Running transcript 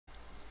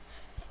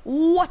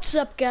What's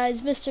up,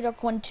 guys? Mr.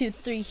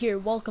 Duck123 here.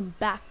 Welcome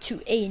back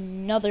to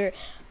another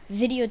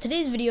video.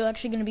 Today's video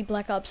actually going to be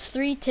Black Ops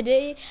 3.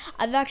 Today,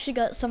 I've actually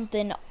got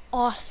something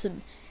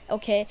awesome.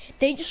 Okay,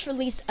 they just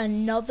released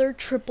another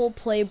triple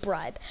play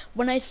bribe.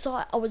 When I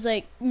saw it, I was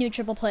like, new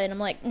triple play, and I'm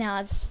like,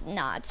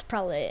 it's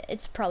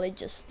probably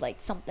just like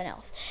something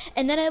else.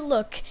 And then I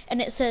look, and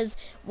it says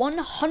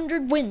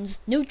 100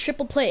 wins, new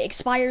triple play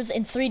expires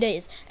in 3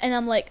 days, and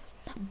I'm like,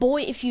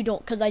 boy, if you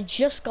don't, because I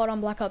just got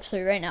on Black Ops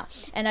 3 right now,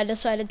 and I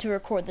decided to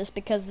record this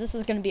because this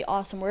is going to be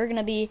awesome. We're going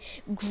to be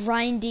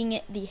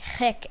grinding the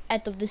heck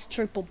out of this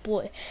triple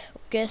play.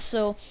 Okay,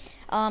 so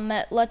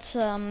let's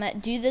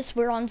do this.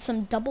 We're on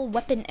some double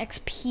weapon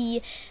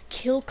XP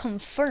kill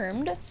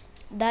confirmed.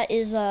 That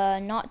is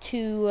not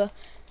too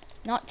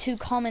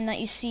common that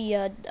you see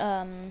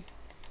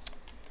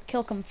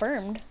kill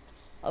confirmed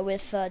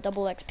with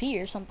double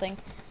XP or something.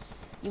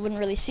 You wouldn't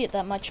really see it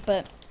that much,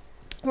 but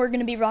we're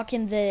gonna be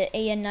rocking the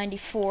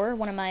AN94,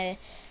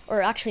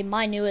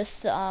 my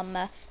newest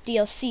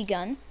DLC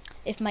gun.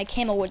 If my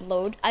camo would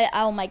load,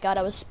 oh my god,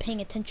 I was paying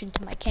attention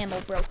to my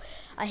camo, bro.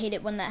 I hate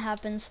it when that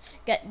happens.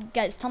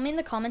 Guys, tell me in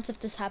the comments if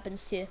this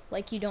happens to you,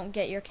 like you don't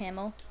get your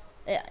camo.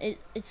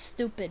 It's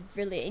stupid,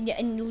 really,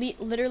 and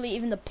literally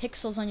even the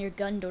pixels on your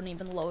gun don't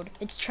even load.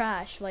 It's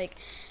trash. Like,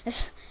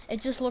 it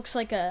just looks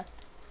like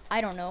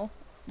I don't know.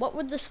 What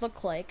would this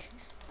look like?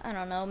 I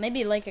don't know.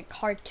 Maybe like a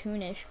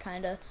cartoonish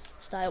kind of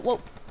style.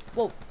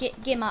 Whoa!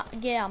 Get out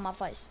of my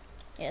face.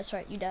 Yeah, that's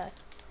right. You die.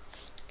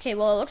 Okay,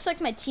 well, it looks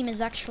like my team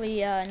is actually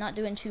not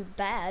doing too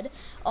bad.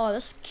 Oh,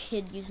 this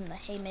kid using the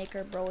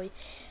haymaker,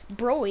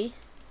 broy.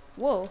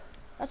 Whoa,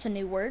 that's a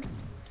new word.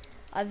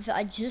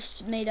 I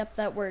just made up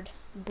that word,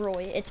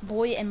 broy. It's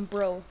boy and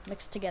bro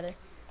mixed together.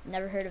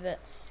 Never heard of it,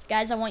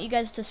 guys. I want you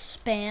guys to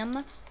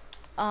spam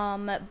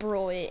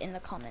broy in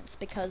the comments,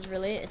 because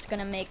really it's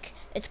gonna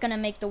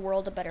make the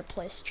world a better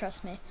place.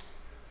 Trust me.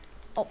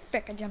 Oh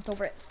frick! I jumped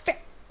over it.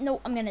 Frick! No,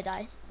 I'm gonna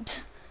die.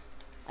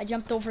 I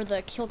jumped over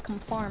the kill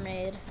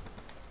confirmed.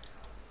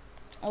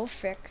 Oh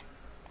frick.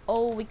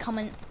 Oh, we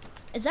coming.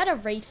 Is that a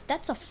wraith?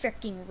 That's a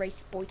freaking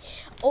wraith, boy.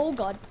 Oh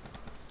god.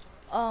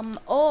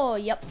 Oh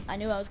yep, I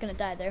knew I was gonna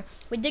die there.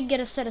 We did get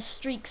a set of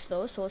streaks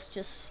though, so let's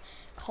just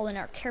call in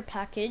our care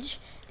package.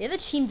 The other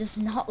team does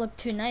not look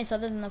too nice,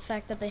 other than the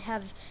fact that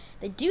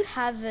they do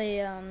have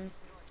a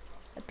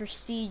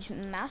prestige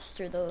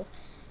master though.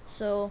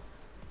 So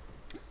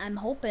I'm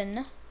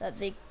hoping that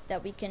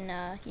we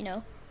can you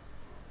know,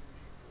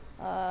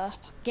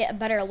 get a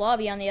better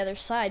lobby on the other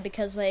side,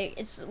 because like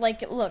it's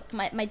like, look,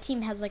 my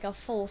team has like a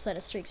full set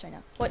of streaks right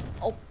now. What?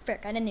 Oh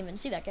frick, I didn't even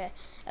see that guy.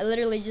 He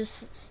literally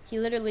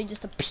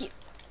just appeared.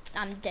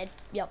 I'm dead.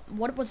 Yep.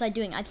 What was I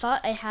doing? I thought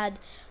I had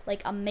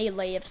like a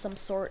melee of some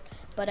sort,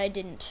 but I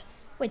didn't.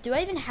 Wait, do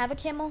I even have a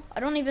camo?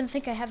 I don't even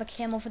think I have a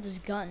camo for this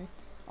gun.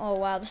 Oh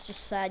wow, that's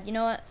just sad. You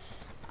know what?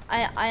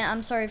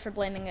 I'm sorry for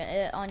blaming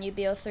it on you,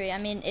 Bo3. I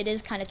mean, it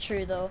is kind of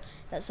true though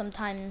that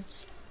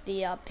sometimes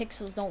the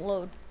pixels don't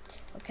load.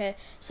 Okay,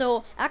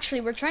 so actually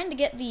we're trying to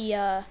get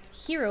the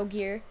hero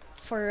gear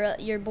for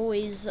your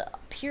boy's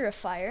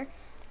purifier.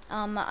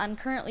 I'm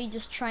currently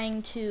just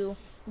trying to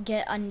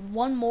get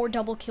one more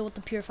double kill with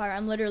the purifier.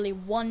 I'm literally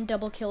one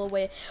double kill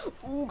away.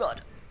 Oh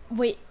god.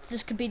 Wait,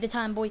 this could be the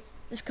time, boy.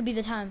 This could be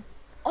the time.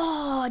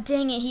 Oh,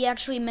 dang it. He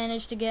actually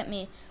managed to get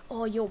me.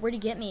 Oh, yo, where'd he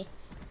get me?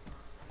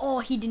 Oh,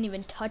 he didn't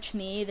even touch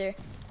me either.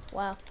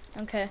 Wow.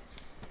 Okay.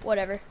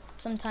 Whatever.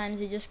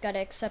 Sometimes you just gotta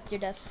accept your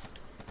death.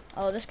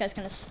 Oh, this guy's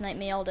gonna snipe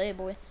me all day,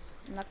 boy.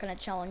 I'm not gonna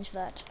challenge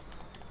that.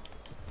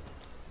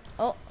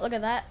 Oh, look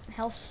at that.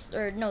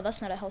 Or no,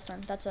 that's not a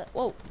hellstorm. That's a,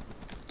 whoa.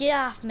 Get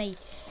off me.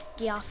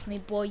 Get off me,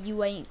 boy.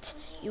 You ain't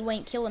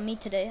killing me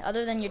today.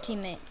 Other than your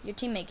teammate. Your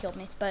teammate killed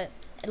me, but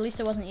at least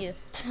it wasn't you.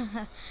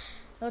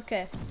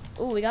 Okay.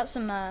 Ooh, we got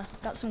some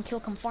kill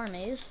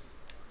confirms.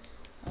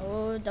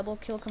 Oh, double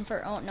kill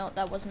confirm. Oh no,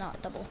 that was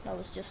not double. That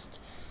was just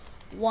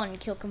one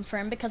kill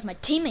confirmed because my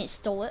teammate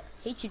stole it.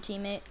 Hate you,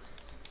 teammate.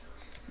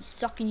 You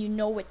suck and you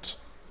know it.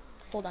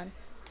 Hold on.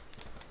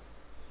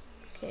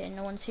 Okay,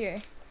 no one's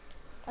here.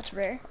 That's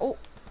rare. Oh.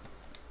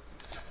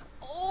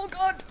 Oh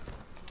god.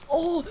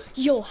 Oh,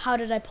 yo, how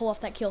did I pull off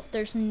that kill?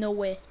 There's no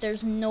way.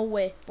 There's no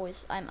way,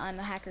 boys. I'm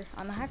a hacker.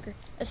 I'm a hacker.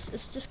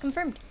 It's just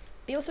confirmed.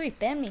 Bo3,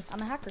 ban me.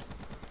 I'm a hacker.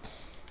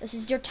 This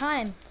is your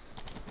time.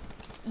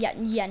 Yeah,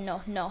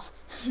 no.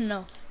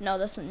 No,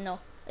 no.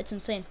 It's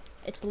insane.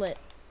 It's lit.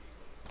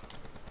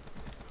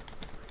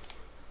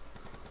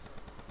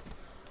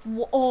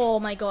 Oh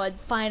my god,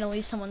 finally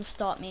someone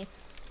stopped me.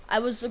 I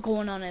was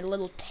going on a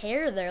little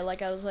tear there,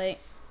 like I was like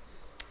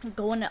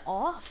going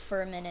off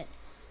for a minute.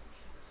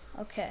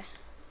 Okay.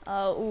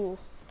 Ooh.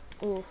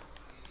 Do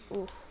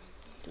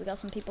we got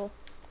some people?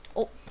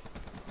 Oh.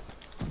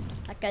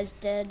 That guy's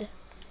dead.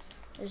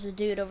 There's a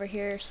dude over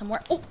here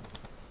somewhere. Oh!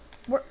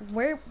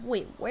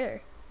 Wait,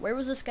 where? Where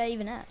was this guy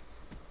even at?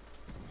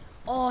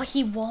 Oh,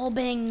 he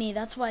wallbanged me.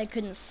 That's why I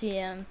couldn't see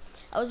him.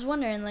 I was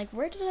wondering, like,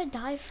 where did I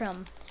die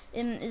from?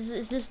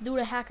 Is this dude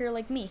a hacker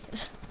like me?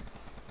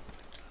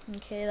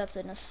 Okay, that's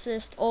an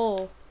assist.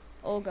 Oh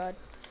god.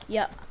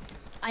 Yeah.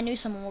 I knew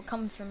someone would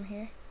come from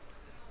here.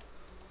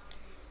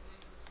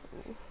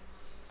 Ooh.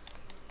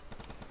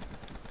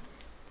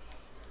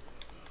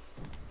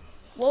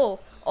 Whoa.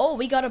 Oh,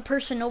 we got a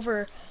person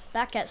over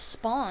back at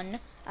spawn,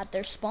 at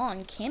their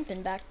spawn,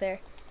 camping back there.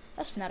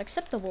 That's not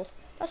acceptable.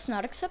 That's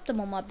not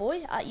acceptable, my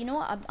boy. You know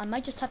what? I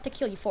might just have to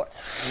kill you for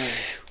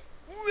it.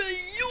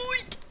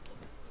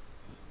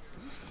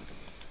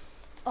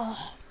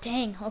 Oh,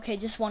 dang. Okay,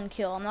 just one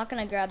kill. I'm not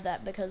gonna grab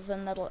that because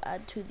then that'll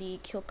add to the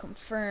kill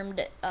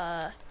confirmed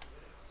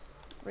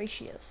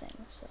ratio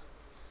thing. So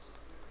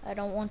I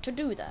don't want to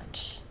do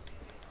that.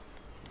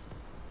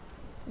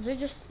 Is there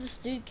just this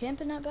dude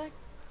camping out back?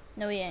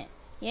 No, he ain't.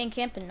 He ain't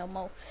camping no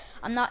more.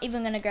 I'm not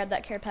even gonna grab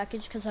that care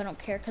package because I don't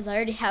care, because I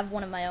already have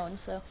one of my own.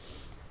 So,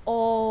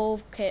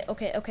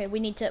 okay. We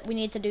need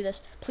to do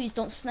this. Please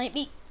don't snipe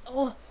me.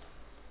 Oh,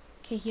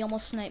 okay. He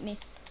almost sniped me.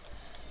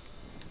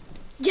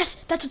 Yes,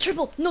 that's a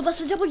triple. No,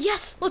 that's a double.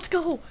 Yes, let's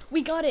go.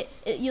 We got it.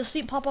 You'll see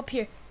it pop up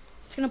here.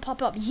 It's gonna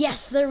pop up.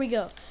 Yes, there we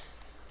go.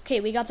 Okay,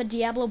 we got the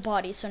Diablo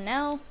body. So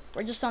now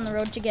we're just on the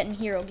road to getting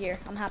hero gear.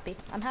 I'm happy.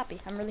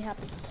 I'm really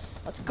happy.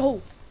 Let's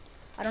go.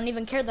 I don't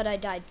even care that I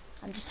died.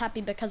 I'm just happy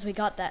because we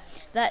got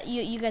that.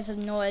 You guys have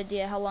no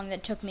idea how long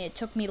that took me. It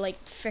took me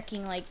like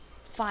freaking like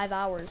 5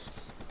 hours.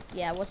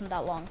 Yeah, it wasn't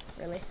that long,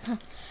 really.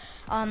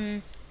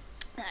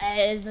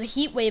 The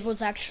heat wave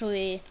was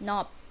actually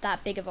not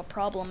that big of a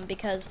problem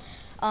because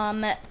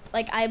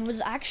like I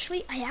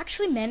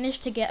actually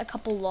managed to get a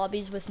couple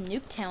lobbies with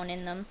Nuketown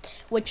in them,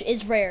 which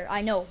is rare.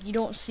 I know you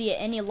don't see it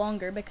any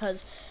longer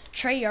because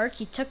Treyarch,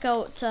 you took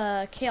out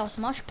Chaos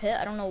Mosh Pit.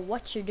 I don't know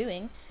what you're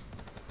doing,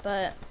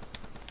 but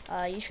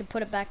you should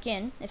put it back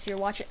in if you're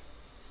watching.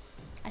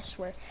 I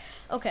swear.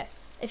 Okay,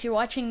 if you're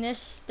watching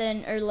this,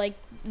 then, or like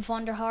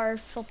Vonderhaar,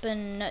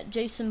 flippin'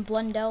 Jason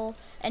Blundell,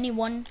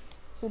 anyone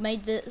who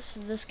made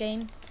this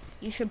game,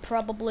 you should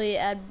probably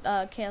add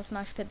Chaos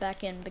Mosh Pit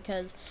back in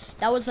because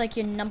that was like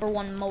your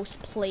 #1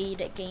 most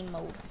played game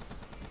mode.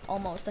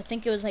 Almost. I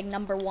think it was like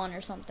 #1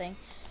 or something.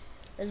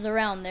 It was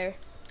around there.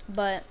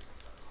 But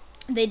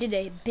they did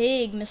a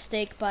big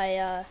mistake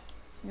by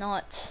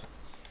not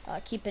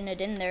keeping it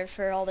in there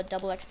for all the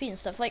double XP and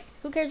stuff. Like,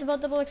 who cares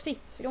about double XP?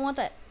 We don't want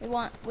that. We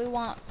want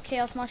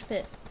Chaos Mosh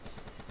Pit.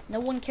 No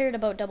one cared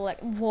about double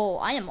X. Whoa,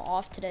 I am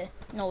off today.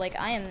 No, like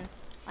I am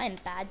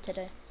bad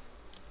today.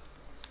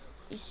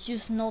 It's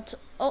just not.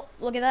 Oh,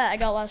 look at that! I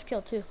got last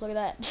kill too. Look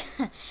at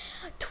that.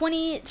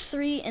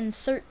 23 and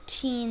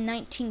 13,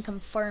 19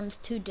 confirms,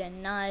 2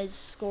 denies.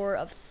 Score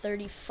of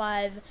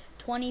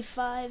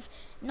 35-25.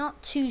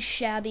 Not too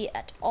shabby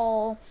at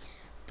all,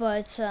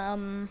 but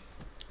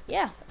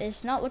yeah,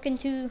 it's not looking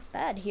too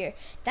bad here.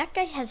 That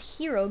guy has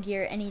hero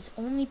gear and he's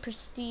only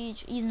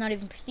prestige. He's not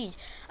even prestige.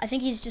 I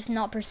think he's just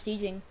not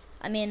prestiging.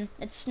 I mean,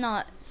 it's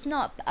not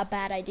a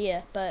bad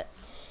idea, but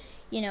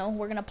you know,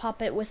 we're gonna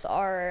pop it with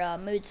our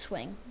mood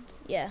swing.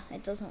 Yeah,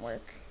 it doesn't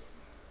work.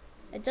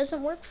 It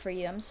doesn't work for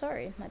you. I'm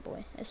sorry, my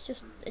boy. It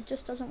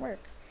just doesn't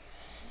work.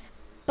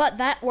 But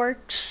that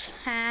works.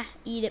 Ha!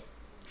 Eat it.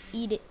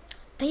 Eat it.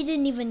 They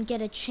didn't even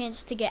get a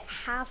chance to get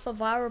half of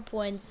our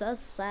points.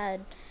 That's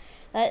sad.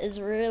 That is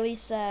really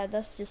sad.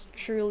 That's just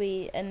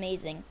truly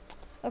amazing.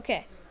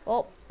 Okay,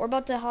 well, we're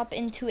about to hop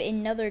into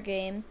another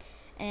game,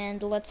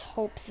 and let's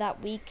hope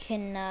that we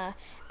can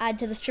add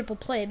to this triple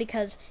play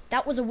because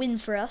that was a win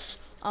for us.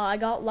 I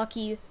got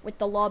lucky with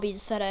the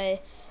lobbies that I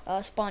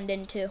spawned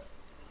into,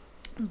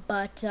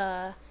 but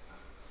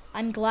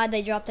I'm glad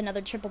they dropped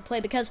another triple play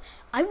because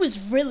I was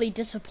really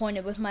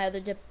disappointed with my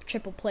other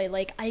triple play.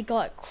 Like, I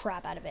got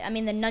crap out of it. I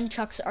mean, the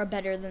nunchucks are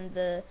better than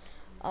the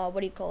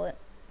what do you call it?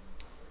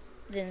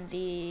 Than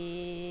the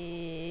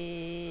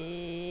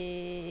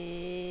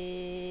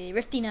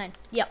Rifty 9.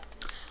 Yep.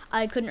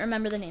 I couldn't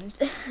remember the names.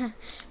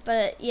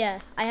 But yeah,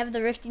 I have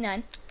the Rifty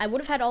 9. I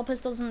would have had all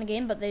pistols in the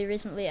game, but they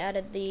recently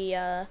added the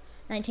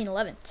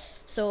 1911.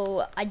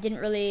 So I didn't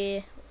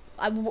really,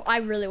 I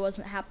really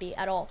wasn't happy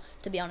at all,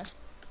 to be honest.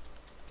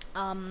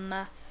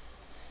 Yeah,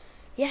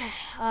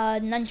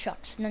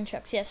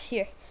 nunchucks, yes,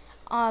 here.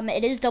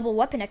 It is double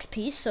weapon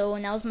XP, so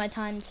now's my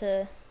time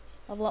to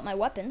level up my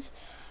weapons.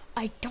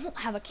 I don't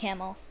have a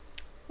camo.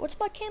 What's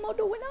my camo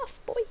doing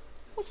off, boy?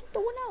 What's it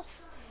doing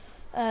off?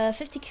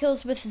 50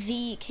 kills with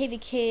the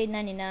KVK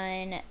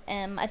 99.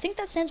 I think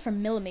that stands for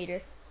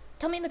millimeter.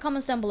 Tell me in the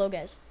comments down below,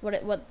 guys,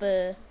 what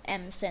the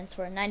M stands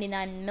for.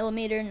 99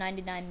 millimeter,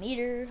 99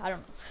 meter. I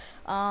don't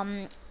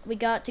know. We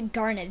got to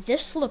Garnet.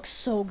 This looks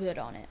so good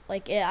on it.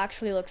 Like, it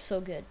actually looks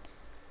so good.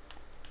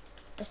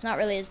 It's not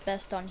really his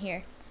best on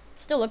here.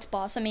 Still looks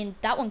boss. I mean,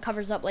 that one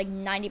covers up like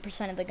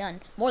 90% of the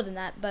gun. More than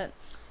that, but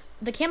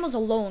the camos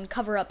alone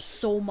cover up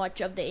so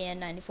much of the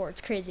AN94.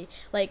 It's crazy.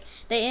 Like,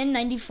 the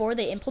AN94,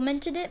 they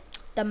implemented it.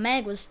 The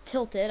mag was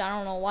tilted. I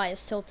don't know why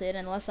it's tilted,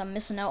 unless I'm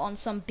missing out on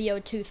some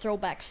BO2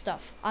 throwback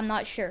stuff. I'm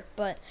not sure,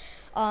 but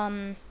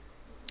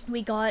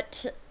we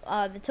got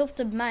the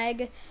tilted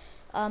mag.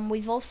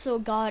 We've also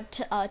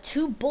got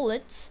 2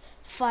 bullets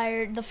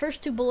fired. The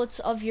first 2 bullets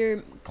of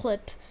your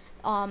clip.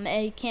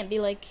 It can't be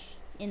like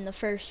in the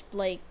first,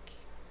 like,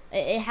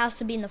 it has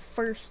to be in the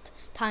first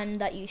time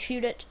that you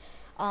shoot it.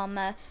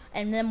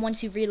 And then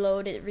once you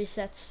reload, it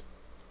resets.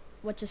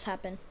 What just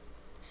happened?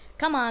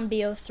 Come on,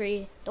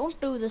 Bo3. Don't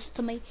do this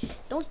to me.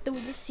 Don't do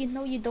this. You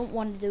know you don't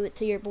want to do it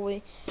to your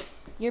boy.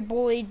 Your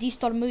boy,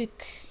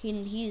 Distarmuk.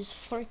 He's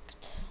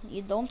fricked.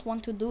 You don't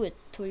want to do it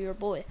to your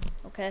boy.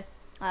 Okay?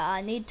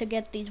 I need to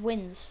get these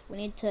wins. We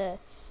need to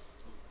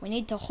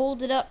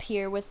hold it up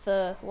here with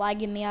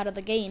lagging me out of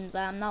the games.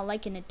 I'm not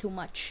liking it too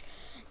much.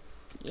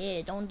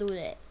 Yeah, don't do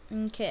that.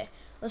 Okay.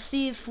 Let's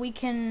see if we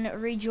can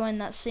rejoin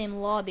that same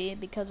lobby,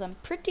 because I'm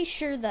pretty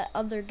sure that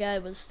other guy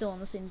was still in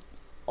the same.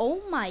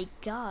 Oh my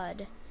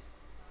god.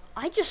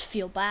 I just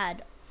feel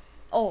bad.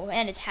 Oh,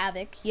 and it's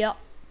Havoc. Yep.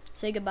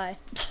 Say goodbye.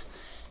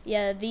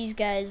 Yeah, these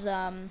guys,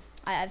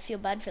 I feel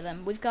bad for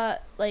them. We've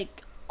got,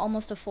 like,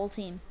 almost a full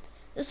team.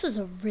 This is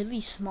a really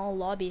small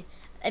lobby.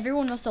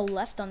 Everyone must have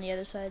left on the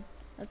other side.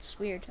 That's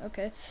weird.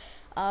 Okay.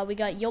 We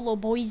got YOLO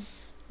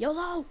boys.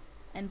 YOLO!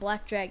 And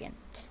Black Dragon.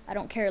 I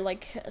don't care,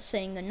 like,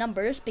 saying the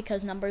numbers,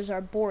 because numbers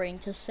are boring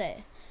to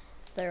say.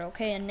 They're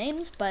okay in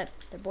names, but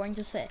they're boring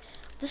to say.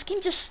 This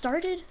game just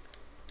started?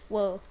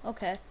 Whoa,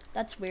 okay.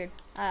 That's weird.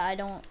 I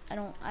don't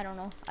know.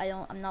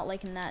 I'm not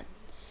liking that.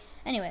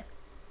 Anyway,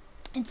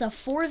 it's a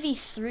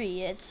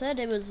 4v3. It said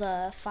it was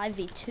a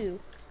 5v2.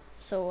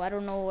 So I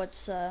don't know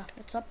what's up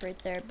right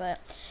there, but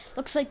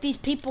looks like these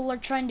people are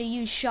trying to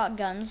use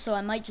shotguns, so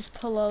I might just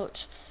pull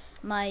out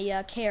my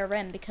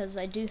KRM, because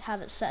I do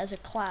have it set as a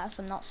class.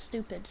 I'm not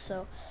stupid,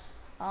 so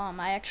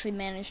I actually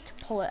managed to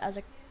pull it as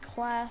a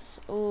class.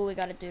 Oh, we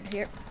got a dude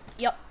here.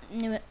 Yep,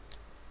 knew it.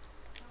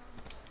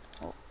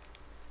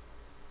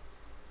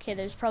 Okay,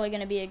 there's probably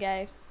gonna be a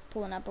guy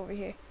pulling up over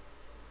here.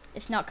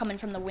 If not coming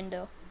from the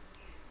window.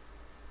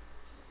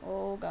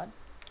 Oh god.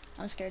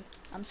 I'm scared.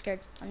 I'm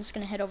scared. I'm just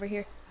gonna head over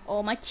here.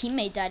 Oh, my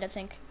teammate died, I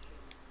think.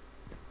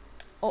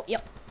 Oh,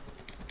 yep.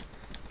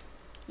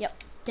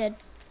 Yep, dead.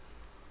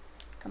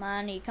 Come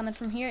on, are you coming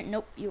from here?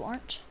 Nope, you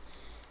aren't.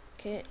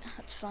 Okay,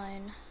 that's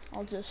fine.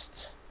 I'll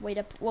just wait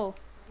up. Whoa,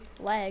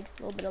 lag.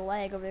 A little bit of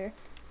lag over there.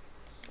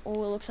 Oh,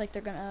 it looks like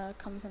they're gonna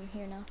come from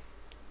here now.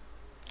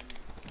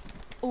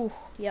 Oh,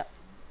 yep.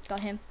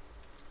 Got him.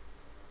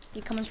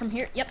 You coming from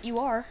here? Yep, you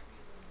are.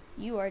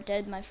 You are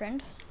dead, my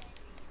friend.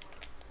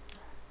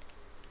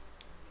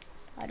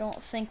 I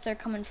don't think they're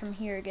coming from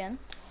here again.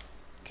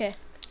 Okay,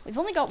 we've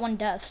only got one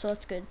death, so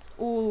that's good.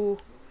 Ooh,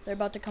 they're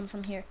about to come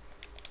from here.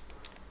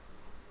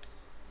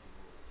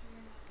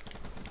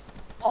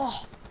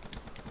 Oh.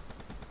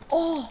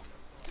 Oh.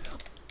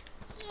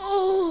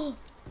 Oh.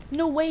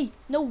 No way.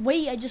 No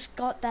way. I just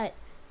got that.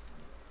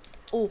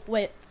 Oh,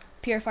 wait.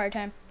 Purifier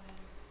time.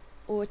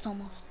 Oh, it's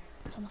almost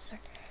there.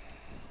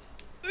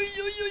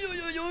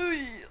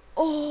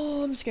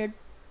 Oh, I'm scared.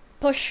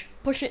 Push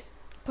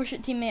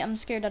it, teammate. I'm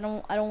scared. I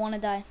don't want to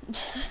die.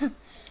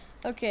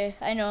 Okay,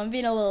 I know I'm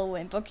being a little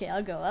wimp. Okay,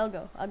 I'll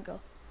go.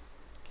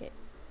 Okay.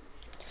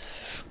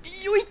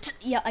 Yoit!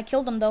 Yeah, I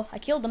killed him though.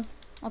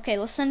 Okay,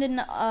 let's send in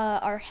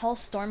our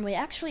Hellstorm. We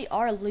actually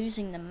are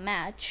losing the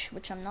match,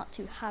 which I'm not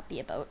too happy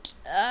about.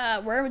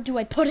 Where do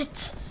I put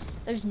it?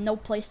 There's no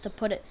place to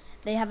put it.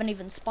 They haven't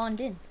even spawned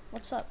in.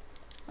 What's up?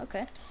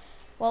 Okay.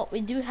 Well,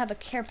 we do have a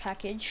care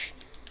package.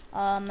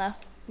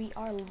 We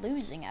are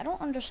losing. I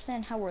don't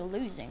understand how we're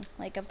losing.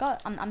 Like, I'm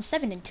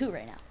 7-2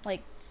 right now.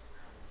 Like,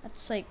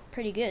 that's like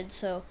pretty good.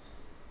 So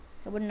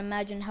I wouldn't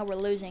imagine how we're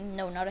losing.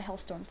 No, not a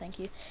Hellstorm, thank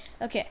you.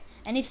 Okay,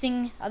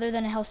 anything other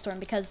than a Hellstorm,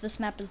 because this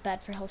map is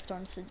bad for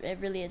Hellstorms. It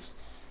really is.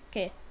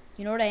 Okay,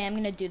 you know what I am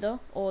gonna do though?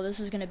 Oh, this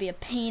is gonna be a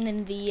pain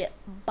in the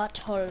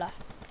butthole.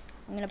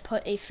 I'm gonna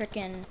put a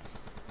freaking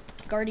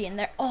Guardian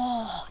there.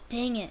 Oh,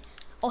 dang it.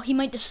 Oh, he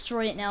might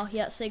destroy it now.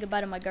 Yeah, say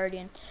goodbye to my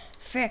Guardian.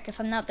 Frick, if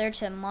I'm not there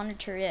to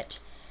monitor it.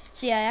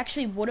 See, I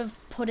actually would have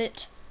put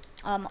it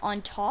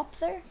on top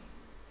there,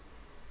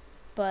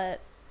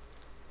 but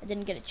I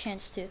didn't get a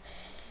chance to.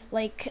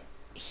 Like,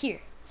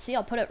 here. See,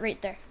 I'll put it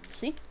right there.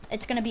 See?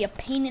 It's gonna be a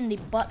pain in the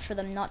butt for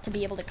them not to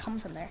be able to come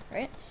from there,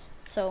 right?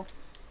 So,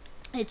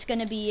 it's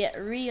gonna be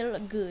real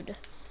good.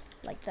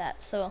 Like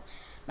that. So,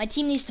 my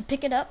team needs to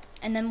pick it up,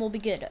 and then we'll be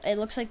good. It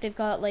looks like they've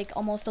got, like,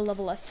 almost a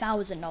level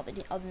 1,000 of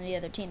the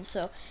other teams,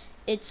 so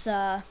it's,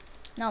 not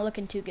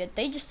looking too good.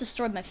 They just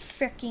destroyed my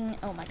freaking...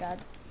 Oh, my God.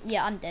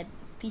 Yeah, I'm dead.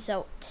 Peace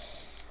out.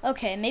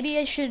 Okay, maybe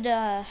I should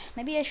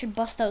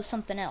bust out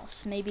something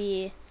else.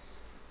 Maybe...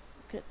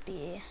 Could it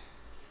be...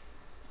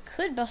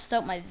 Could bust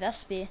out my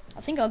Vespi.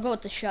 I think I'll go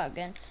with the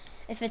shotgun.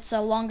 If it's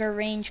a longer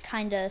range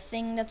kind of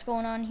thing that's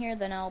going on here,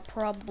 then I'll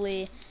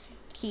probably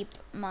keep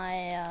my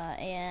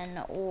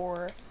AN,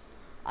 or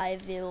I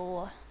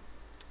will...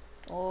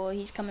 Oh,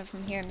 he's coming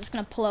from here. I'm just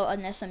gonna pull out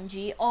an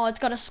SMG. Oh, it's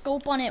got a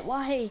scope on it.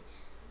 Why?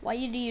 Why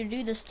do you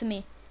do this to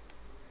me?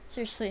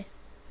 Seriously.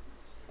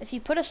 If you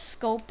put a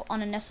scope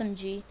on an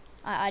SMG,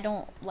 I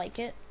don't like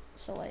it.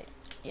 So, like,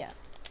 yeah.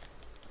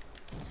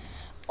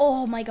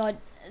 Oh my god.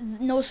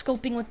 No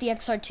scoping with the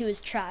XR2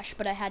 is trash,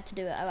 but I had to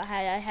do it. I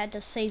had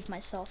to save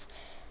myself.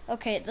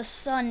 Okay, the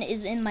sun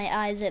is in my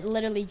eyes. It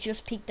literally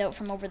just peeked out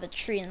from over the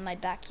tree in my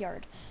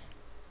backyard.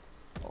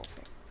 Oh,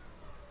 frick.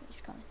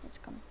 He's coming. It's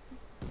coming.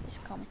 He's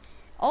coming.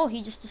 Oh,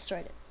 he just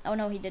destroyed it. Oh,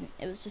 no, he didn't.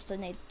 It was just a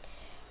nade.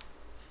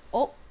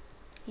 Oh,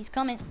 he's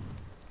coming.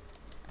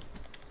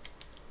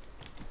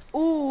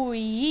 Ooh,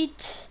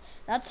 yeet.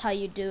 That's how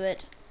you do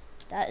it.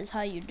 That is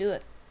how you do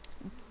it.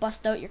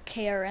 Bust out your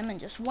KRM and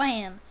just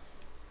wham.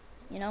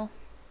 You know?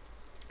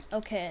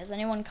 Okay, is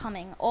anyone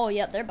coming? Oh,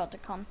 yeah, they're about to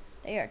come.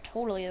 They are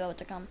totally about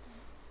to come.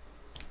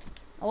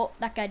 Oh,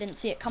 that guy didn't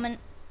see it coming.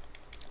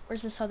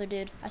 Where's this other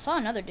dude? I saw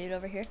another dude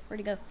over here. Where'd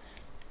he go?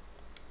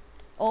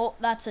 Oh,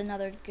 that's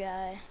another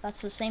guy.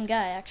 That's the same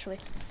guy, actually.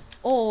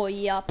 Oh,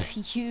 yup.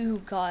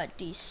 You got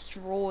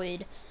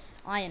destroyed.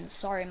 I am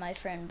sorry, my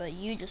friend, but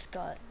you just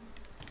got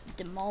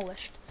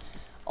demolished.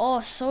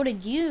 Oh, so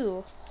did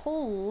you.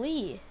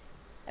 Holy.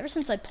 Ever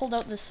since I pulled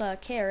out this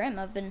KRM,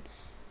 I've been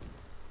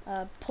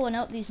pulling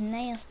out these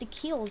nasty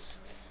kills.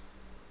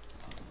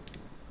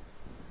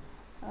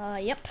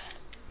 Yep.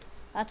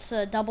 That's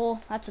a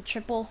double. That's a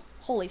triple.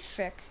 Holy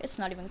frick. It's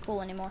not even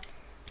cool anymore.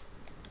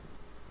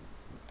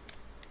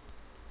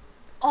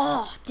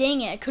 Oh,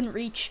 dang it. I couldn't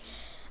reach.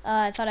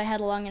 I thought I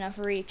had a long enough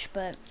reach,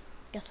 but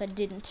guess I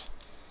didn't.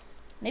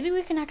 Maybe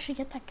we can actually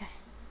get that guy.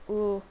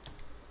 Ooh.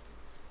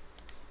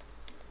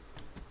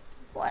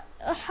 What?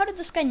 How did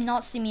this guy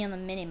not see me on the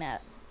minimap?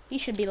 He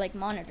should be like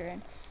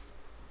monitoring.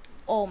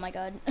 Oh my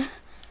god.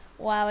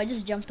 Wow, I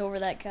just jumped over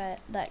that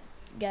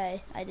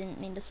guy. I didn't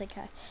mean to say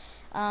guy.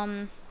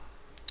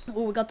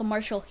 Oh, we got the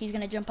marshal. He's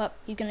gonna jump up.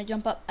 He's gonna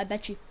jump up. I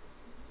bet you.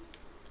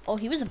 Oh,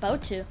 he was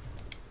about to.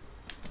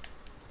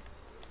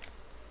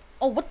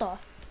 Oh, what the?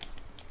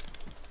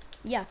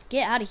 Yeah,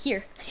 get out of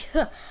here.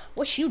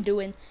 What you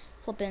doing?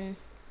 Flipping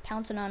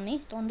pouncing on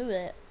me? Don't do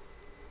that.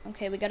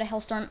 Okay, we got a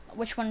hellstorm.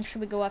 Which one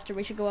should we go after?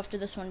 We should go after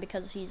this one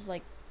because he's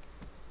like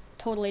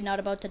totally not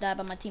about to dab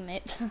on my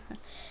teammate.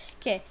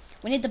 Okay,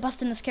 we need to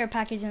bust in this care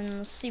package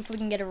and see if we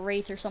can get a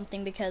wraith or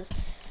something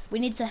because we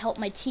need to help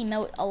my team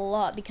out a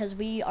lot because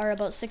we are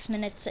about 6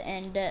 minutes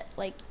and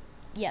like,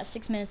 yeah,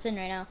 6 minutes in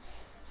right now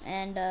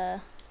and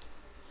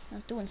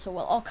not doing so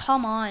well. Oh,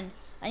 come on.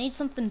 I need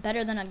something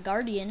better than a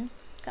guardian.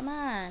 Come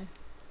on.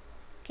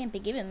 Can't be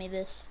giving me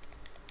this.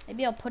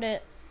 Maybe I'll put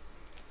it.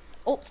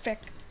 Oh, frick.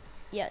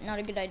 Yeah, not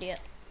a good idea.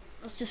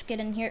 Let's just get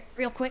in here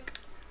real quick.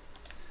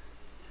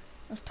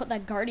 Let's put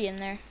that guardian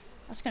there.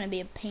 That's gonna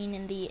be a pain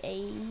in the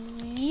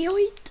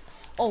yoit.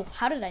 Oh,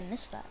 how did I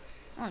miss that?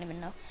 I don't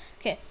even know.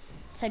 Okay,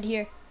 let's head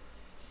here.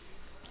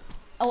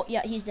 Oh,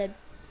 yeah, he's dead.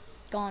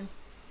 Gone.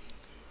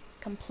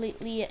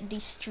 Completely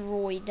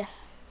destroyed.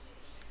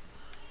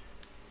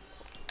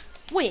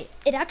 Wait,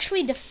 it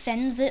actually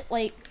defends it,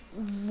 like,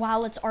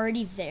 while it's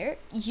already there?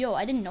 Yo,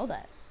 I didn't know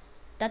that.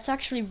 That's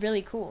actually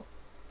really cool.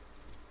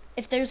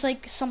 If there's,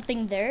 like,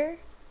 something there,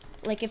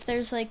 like, if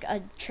there's, like,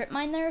 a trip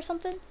mine there or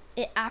something,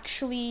 it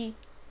actually...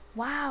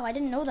 Wow, I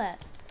didn't know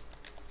that.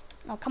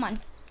 Oh, come on.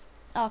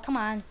 Oh, come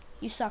on.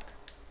 You suck.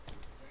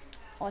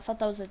 Oh, I thought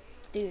that was a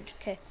dude.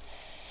 Okay.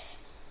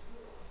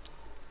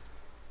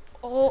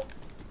 Oh.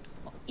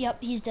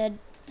 Yep, he's dead.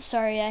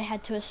 Sorry, I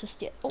had to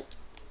assist you. Oh.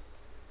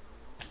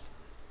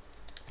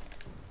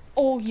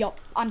 Oh, yup,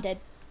 I'm dead.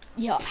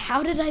 Yeah,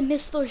 how did I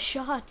miss those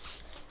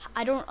shots?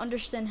 I don't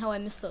understand how I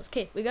missed those.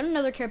 Okay, we got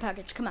another care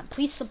package. Come on,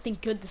 please something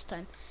good this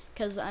time.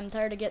 Because I'm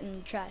tired of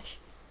getting trash.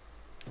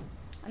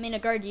 I mean, a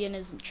guardian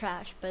isn't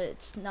trash, but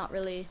it's not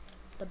really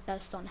the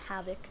best on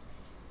Havoc.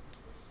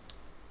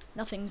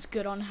 Nothing's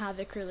good on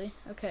Havoc, really.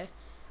 Okay.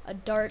 A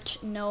dart,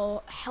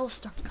 no.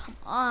 Hellstorm, come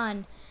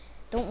on.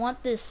 Don't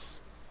want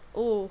this.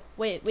 Oh,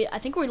 wait, I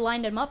think we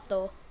lined him up,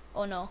 though.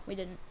 Oh, no, we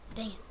didn't.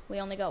 Dang it, we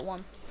only got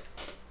one.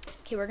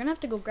 Okay, we're gonna have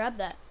to go grab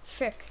that.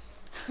 Frick.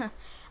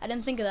 I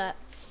didn't think of that.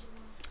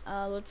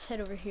 Let's head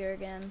over here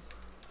again.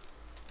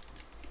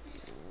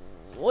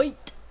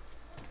 Wait.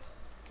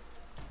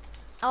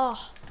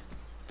 Oh,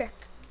 frick.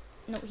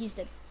 No, he's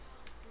dead.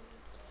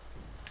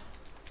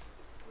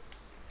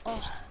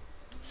 Oh,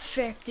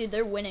 frick, dude,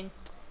 they're winning.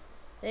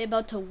 They're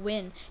about to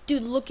win.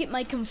 Dude, look at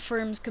my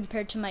confirms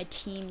compared to my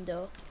team,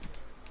 though.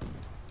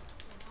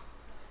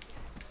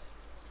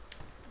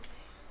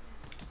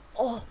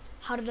 Oh,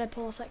 how did I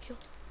pull off that kill?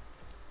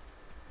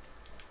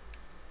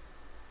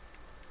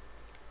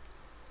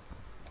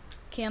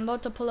 Okay, I'm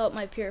about to pull out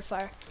my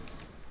purifier.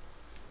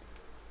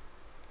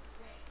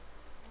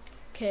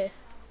 Okay.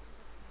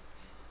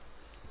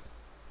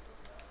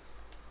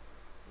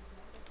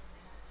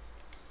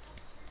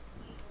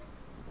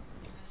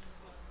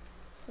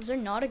 Was there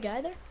not a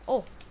guy there?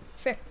 Oh,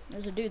 frick.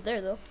 There's a dude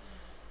there, though.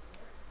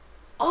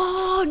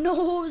 Oh,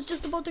 no, I was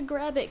just about to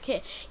grab it.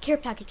 Okay, care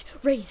package,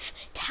 Wraith,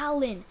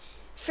 Talon,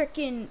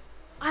 frickin',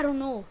 I don't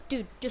know.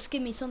 Dude, just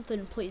give me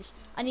something, please.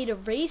 I need a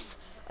Wraith,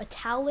 a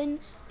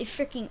Talon, a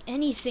frickin'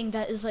 anything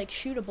that is, like,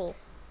 shootable.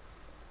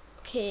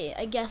 Okay,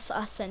 I guess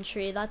a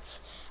Sentry. That's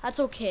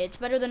okay. It's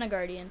better than a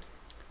Guardian.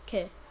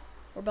 Okay,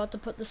 we're about to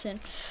put this in.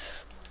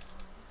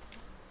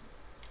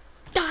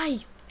 Die!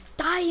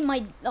 Die,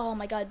 my... Oh,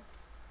 my God.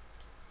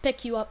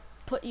 Pick you up.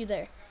 Put you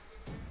there.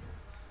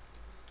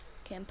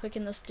 Okay, I'm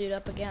picking this dude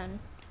up again,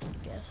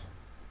 I guess.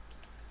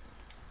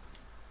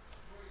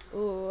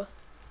 Ooh.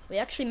 We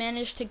actually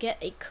managed to get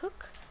a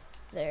cook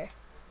there.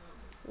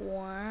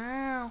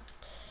 Wow.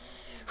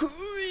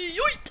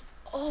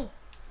 Oh.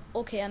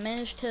 okay, I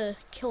managed to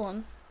kill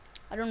him.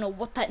 I don't know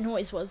what that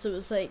noise was. It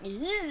was like,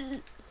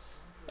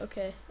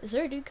 okay, is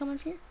there a dude coming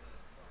from here?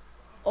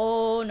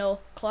 Oh no,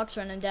 clock's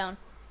running down.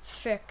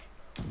 Frick.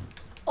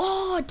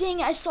 Oh, dang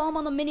it, I saw him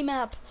on the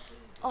mini-map.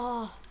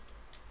 Oh,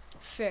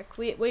 frick.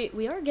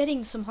 We are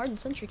getting some hardened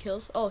sentry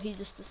kills. Oh, he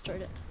just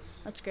destroyed it.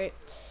 That's great.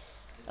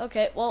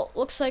 Okay, well,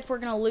 looks like we're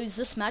gonna lose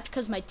this match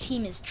because my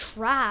team is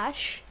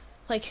trash.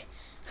 Like,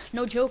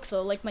 no joke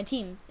though, like my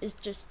team is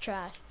just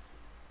trash.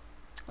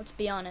 Let's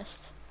be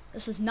honest.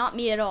 This is not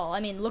me at all. I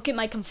mean, look at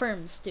my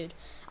confirms, dude.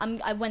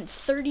 I went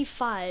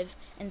 35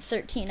 and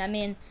 13. I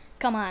mean,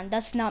 come on,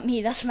 that's not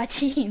me, that's my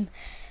team.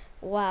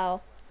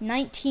 Wow.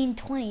 19,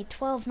 20,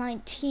 12,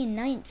 19,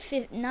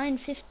 9,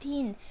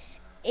 15,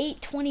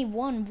 8,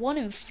 21, 1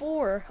 and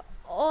 4.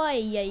 Oy,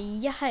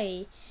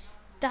 yay.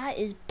 That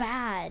is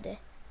bad.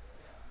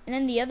 And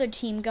then the other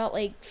team got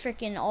like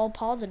freaking all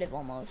positive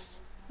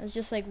almost. It was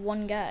just like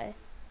one guy.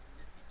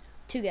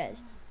 Two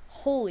guys.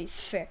 Holy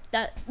frick.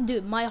 That,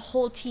 dude, my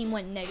whole team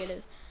went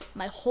negative.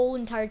 My whole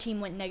entire team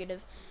went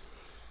negative.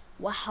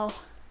 Wow.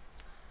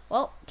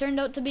 Well, turned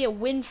out to be a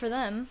win for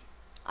them.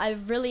 I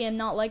really am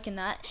not liking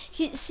that.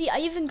 See, I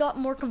even got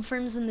more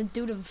confirms than the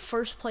dude in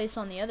first place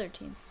on the other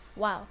team.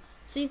 Wow.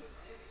 See?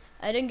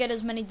 I didn't get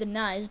as many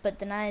denies, but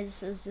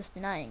denies is just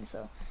denying,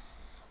 so.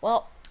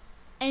 Well,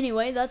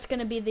 anyway, that's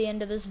gonna be the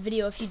end of this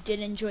video. If you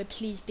did enjoy,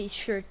 please be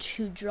sure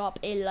to drop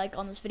a like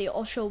on this video.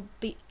 Also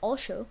be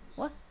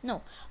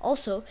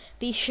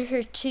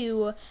sure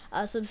to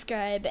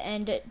subscribe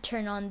and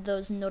turn on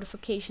those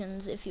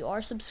notifications if you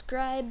are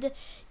subscribed.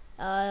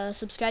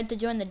 Subscribe to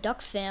join the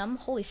Duck fam.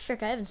 Holy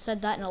frick, I haven't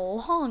said that in a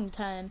long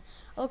time.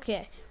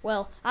 Okay,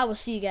 well, I will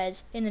see you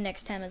guys in the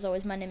next time. As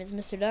always, my name is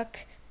Mr. Duck.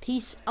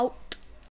 Peace out.